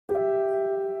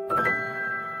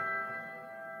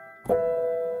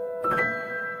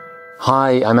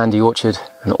Hi, I'm Andy Orchard,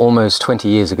 and almost 20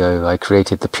 years ago I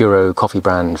created the Puro coffee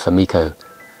brand for Miko,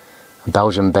 a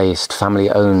Belgium-based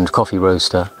family-owned coffee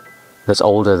roaster that's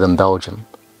older than Belgium,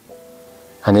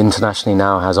 and internationally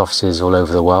now has offices all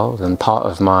over the world, and part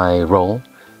of my role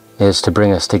is to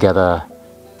bring us together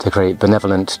to create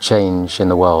benevolent change in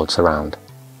the world's around.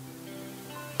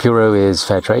 Puro is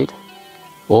Fairtrade,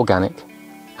 organic,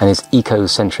 and is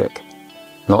eco-centric,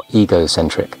 not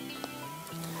ego-centric.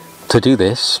 To do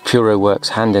this, Puro works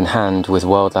hand in hand with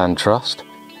Worldland Trust,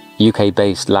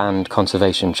 UK-based land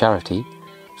conservation charity,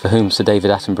 for whom Sir David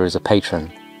Attenborough is a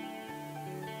patron.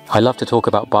 I love to talk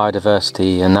about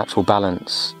biodiversity and natural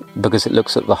balance because it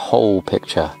looks at the whole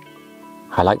picture.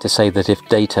 I like to say that if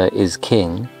data is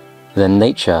king, then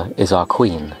nature is our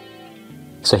queen.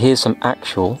 So here's some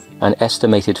actual and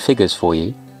estimated figures for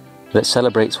you that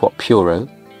celebrates what Puro,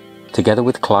 together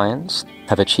with clients,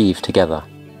 have achieved together.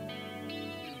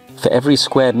 For every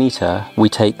square metre we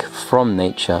take from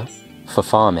nature for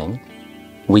farming,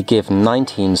 we give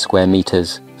 19 square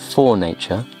metres for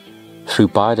nature through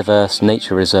biodiverse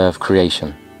nature reserve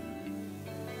creation.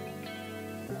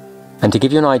 And to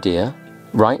give you an idea,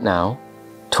 right now,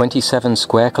 27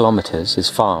 square kilometres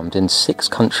is farmed in 6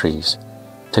 countries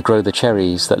to grow the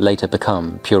cherries that later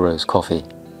become Puro's coffee.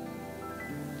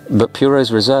 But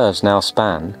Puro's reserves now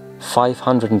span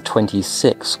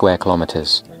 526 square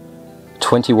kilometres,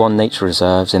 21 nature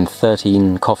reserves in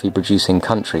 13 coffee-producing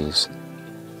countries.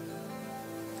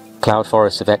 Cloud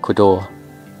forest of Ecuador,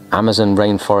 Amazon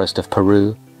rainforest of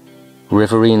Peru,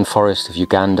 riverine forest of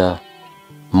Uganda,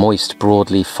 moist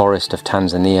broadleaf forest of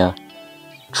Tanzania,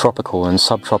 tropical and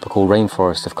subtropical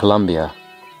rainforest of Colombia,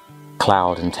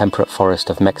 cloud and temperate forest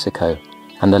of Mexico,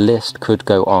 and the list could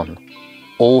go on.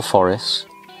 All forests,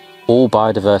 all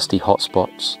biodiversity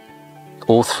hotspots,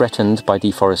 all threatened by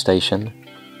deforestation,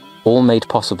 all made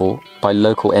possible by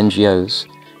local NGOs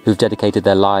who've dedicated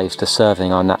their lives to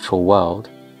serving our natural world,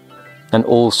 and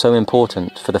all so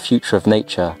important for the future of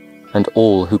nature and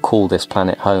all who call this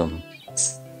planet home.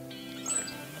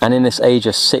 And in this age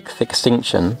of 6th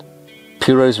extinction,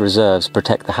 Puro's reserves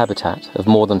protect the habitat of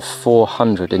more than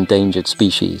 400 endangered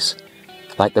species,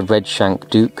 like the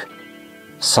red-shanked duke,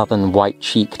 southern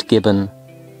white-cheeked gibbon,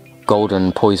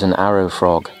 golden poison arrow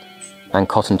frog, and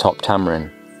cotton-top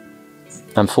tamarin,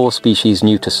 and 4 species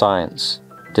new to science,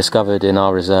 discovered in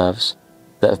our reserves,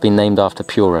 that have been named after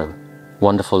Puro,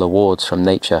 wonderful awards from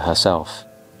nature herself.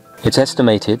 It's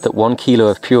estimated that 1 kilo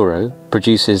of Puro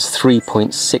produces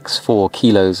 3.64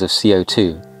 kilos of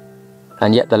CO2,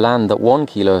 and yet the land that 1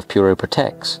 kilo of Puro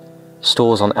protects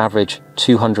stores on average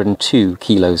 202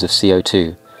 kilos of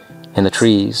CO2 in the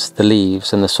trees, the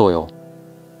leaves and the soil.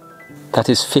 That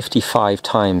is 55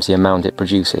 times the amount it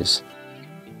produces.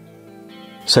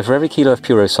 So for every kilo of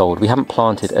Puro sold, we haven't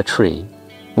planted a tree,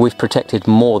 we've protected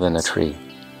more than a tree.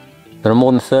 There are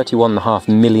more than 31.5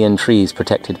 million trees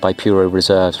protected by Puro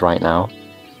reserves right now,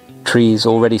 trees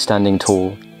already standing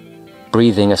tall,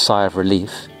 breathing a sigh of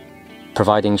relief,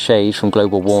 providing shade from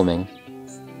global warming,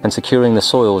 and securing the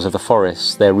soils of the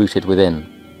forests they're rooted within.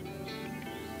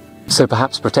 So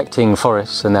perhaps protecting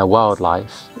forests and their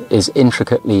wildlife is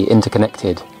intricately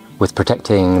interconnected with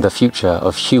protecting the future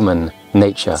of human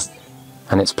nature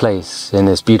and its place in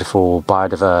this beautiful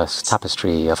biodiverse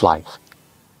tapestry of life.